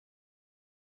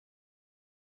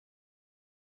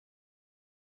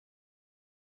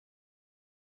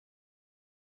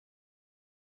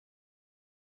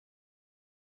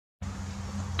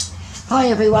Hi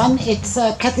everyone, it's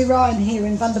Kathie Ryan here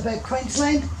in Bundaberg,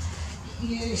 Queensland.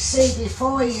 You see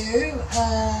before you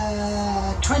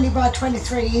 20 by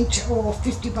 23 inch or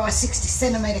 50 by 60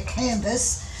 centimetre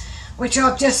canvas, which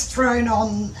I've just thrown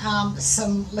on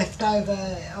some leftover,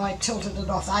 I tilted it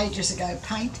off ages ago,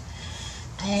 paint,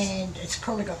 and it's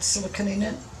probably got silicone in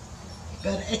it,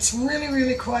 but it's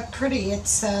really quite pretty.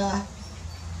 It's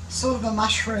sort of a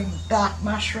mushroom, dark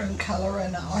mushroom colour,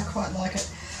 and I quite like it.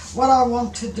 What I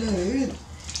want to do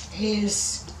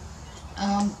is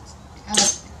a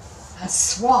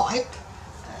swipe.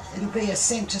 It'll be a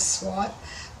centre swipe,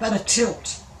 but a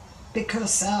tilt,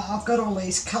 because I've got all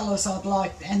these colours I'd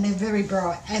like, and they're very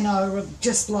bright, and I would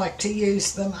just like to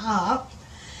use them up,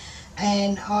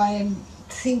 and I'm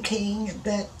thinking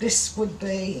that this would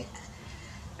be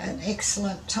an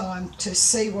excellent time to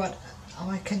see what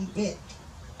I can get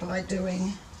by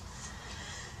doing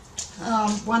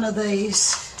one of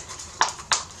these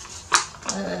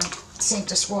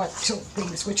centre swipe tilt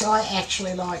things, which I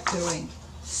actually like doing.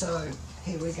 So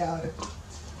here we go,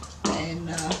 and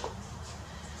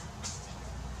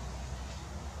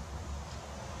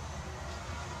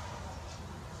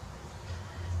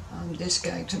I'm just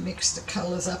going to mix the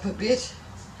colours up a bit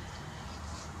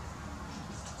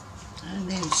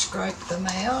and then scrape them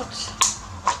out.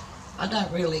 I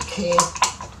don't really care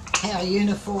how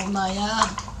uniform they are.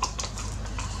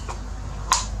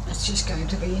 It's just going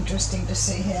to be interesting to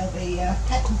see how the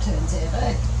pattern turns out,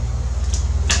 eh?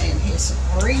 And here's some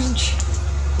orange.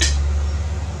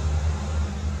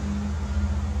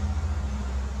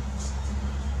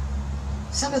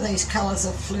 Some of these colours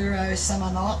are fluoro, some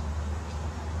are not.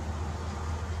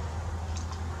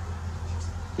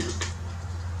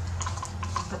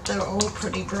 But they're all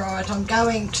pretty bright. I'm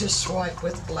going to swipe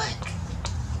with black.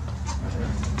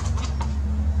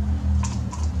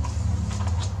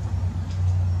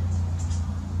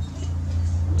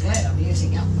 Glad I'm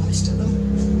using up most of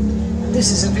them.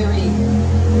 This is a very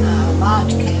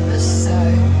large canvas, so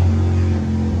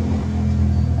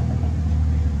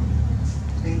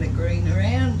bring the green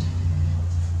around.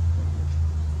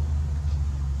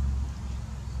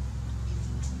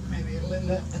 Maybe a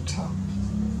little at the top.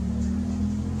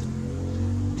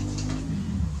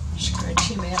 Scratch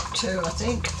him out too, I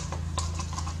think.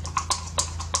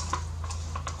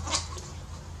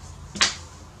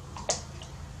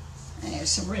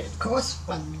 There's some red, of course.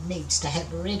 One needs to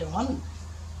have red on.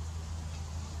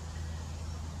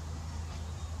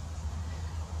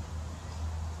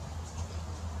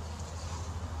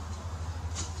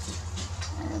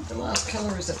 And the last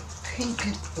colour is a pink,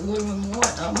 blue and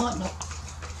white. I might not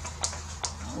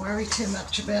worry too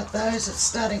much about those. It's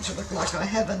starting to look like I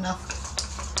have enough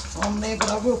on there, but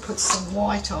I will put some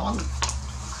white on.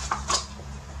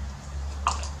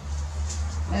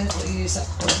 May as well use up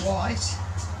the white.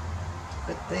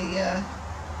 But the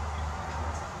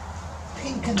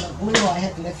pink and the blue I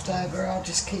had left over, I'll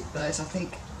just keep those. I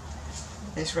think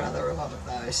there's rather a lot of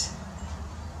those.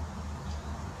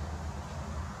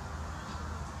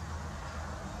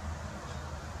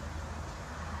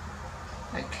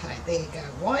 Okay, there you go,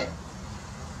 white.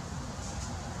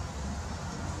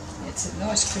 It's a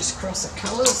nice crisscross of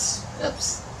colours.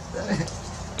 Oops,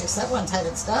 guess that one's had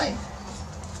its day.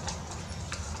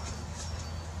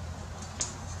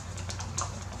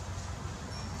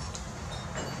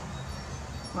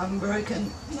 One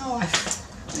broken knife.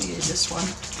 I'll use this one.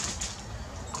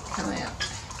 Come out.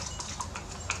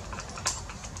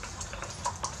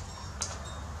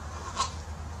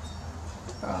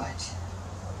 Right.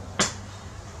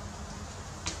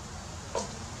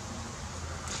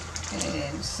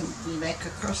 And some black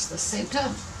across the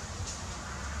centre.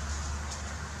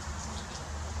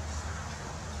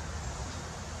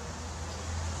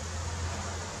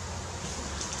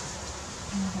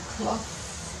 And a cloth.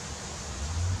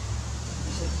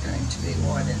 Is it going to be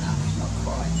wide enough? Not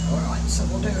quite. Alright, so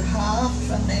we'll do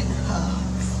half and then half.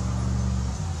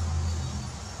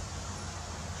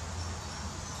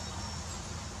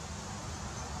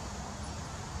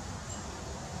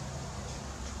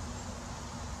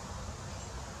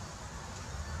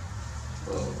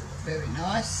 Oh, very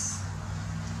nice.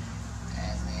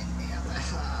 And then the other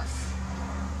half.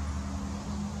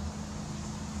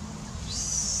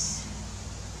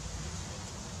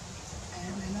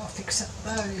 And then I'll fix up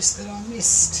those that I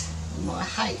missed in my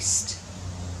haste.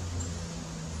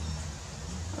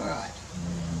 Alright,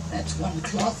 that's one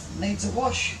cloth, needs a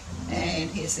wash, and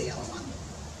here's the other one.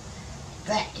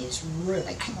 That is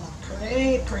really coming up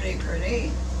pretty.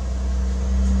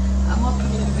 I might put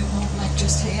a little bit more black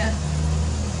just here.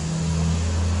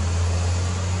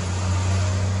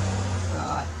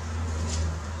 Right.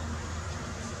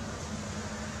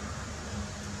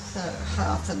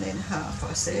 half and then half,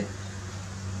 I said.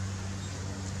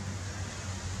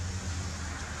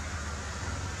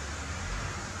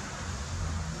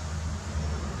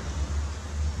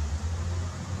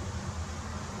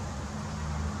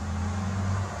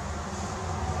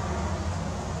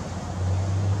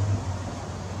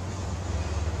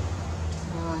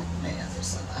 Right, now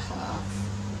this other half.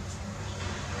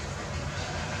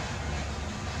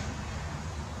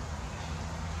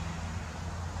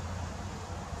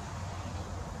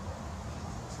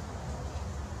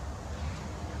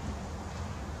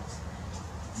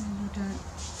 Don't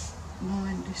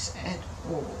mind this at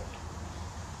all.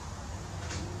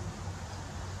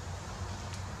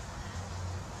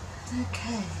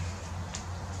 Okay.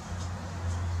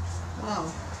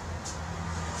 Wow.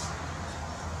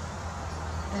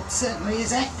 That certainly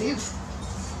is active.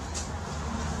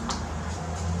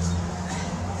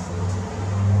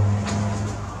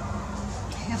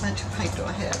 How much paint do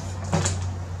I have?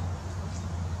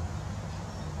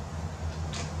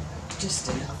 Just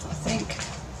enough, I think,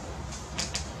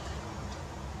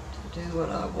 to do what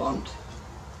I want,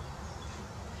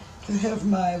 to have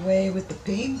my way with the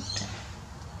paint.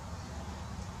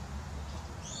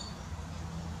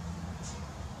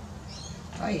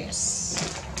 Oh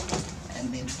yes,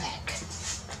 and then back.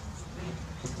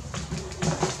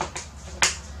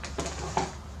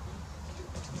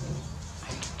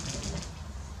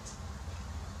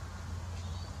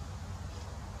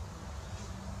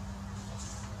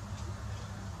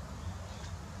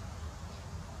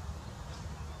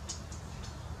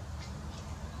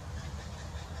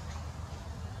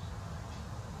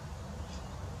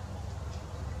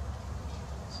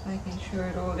 Making sure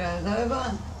it all goes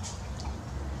over,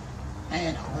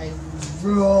 and I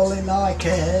really like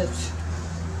it.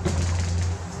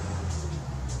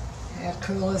 How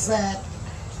cool is that?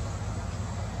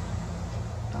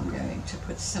 I'm going to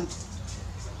put some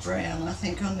brown, I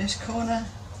think, on this corner.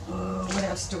 Oh, what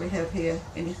else do we have here?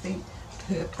 Anything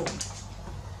purple?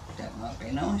 That might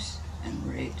be nice, and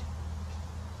red.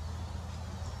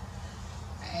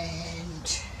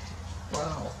 And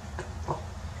wow,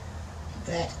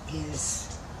 that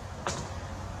is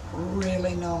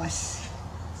really nice.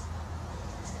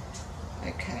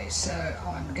 Okay, so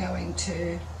I'm going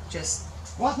to just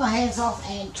wipe my hands off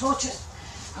and torch it.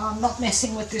 I'm not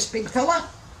messing with this big fella,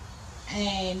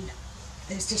 and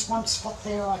there's just one spot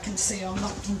there I can see I'm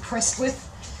not impressed with,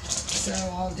 so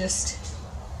I'll just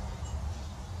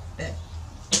get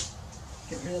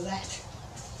rid of that.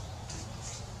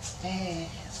 And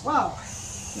wow,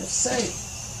 let's see.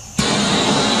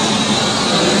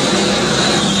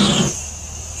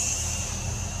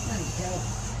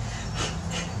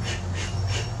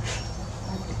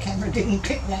 Didn't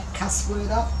pick that cuss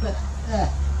word up, but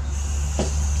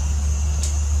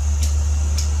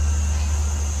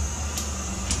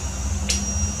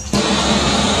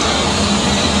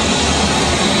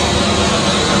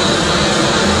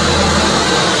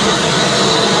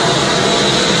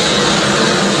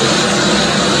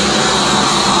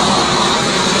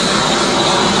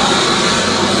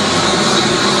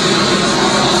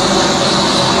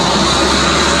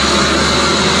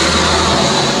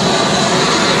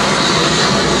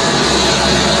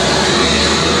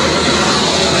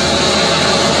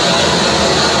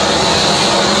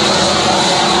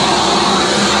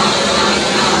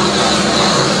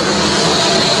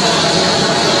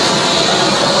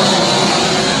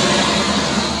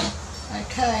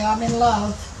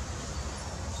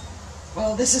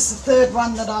well, this is the third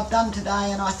one that I've done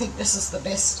today, and I think this is the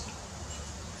best.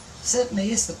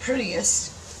 Certainly is the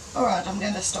prettiest. Alright, I'm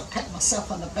going to stop patting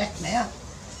myself on the back now.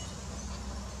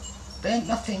 Burnt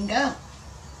my finger.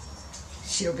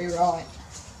 She'll be right.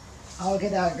 I'll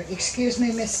get over it. Excuse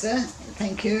me, mister.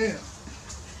 Thank you.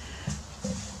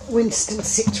 Winston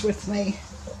sits with me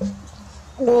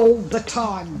all the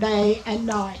time, day and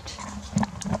night.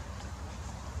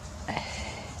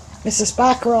 Mrs.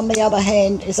 Barker, on the other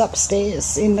hand, is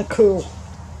upstairs in the cool.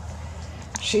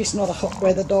 She's not a hot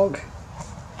weather dog.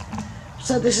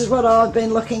 So this is what I've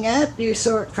been looking at. You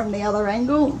saw it from the other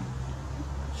angle.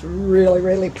 It's really,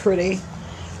 really pretty.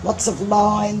 Lots of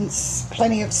lines,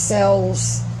 plenty of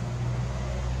cells.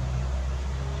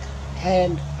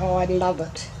 And oh, I love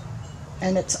it.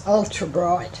 And it's ultra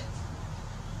bright.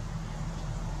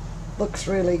 Looks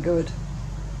really good.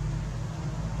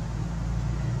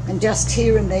 And just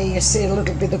here and there you see a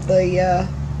little bit of the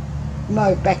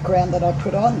mauve background that I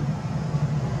put on,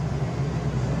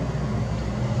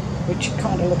 which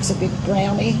kind of looks a bit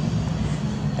browny.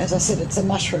 As I said, it's a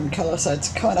mushroom colour, so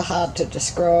it's kind of hard to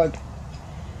describe.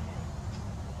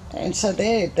 And so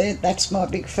there, that's my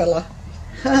big fella.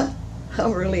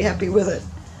 I'm really happy with it.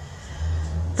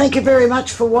 Thank you very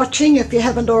much for watching. If you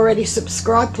haven't already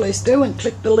subscribed, please do, and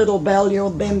click the little bell.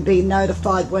 You'll then be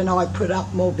notified when I put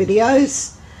up more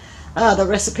videos. The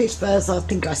recipes, for, as I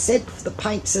think I said, for the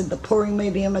paints and the pouring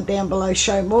medium are down below.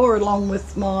 Show more, along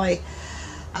with my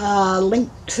link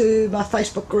to my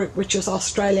Facebook group, which is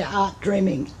Australia Art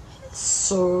Dreaming.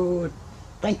 So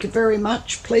thank you very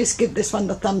much. Please give this one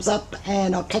the thumbs up,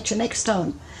 and I'll catch you next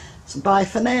time. So bye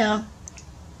for now.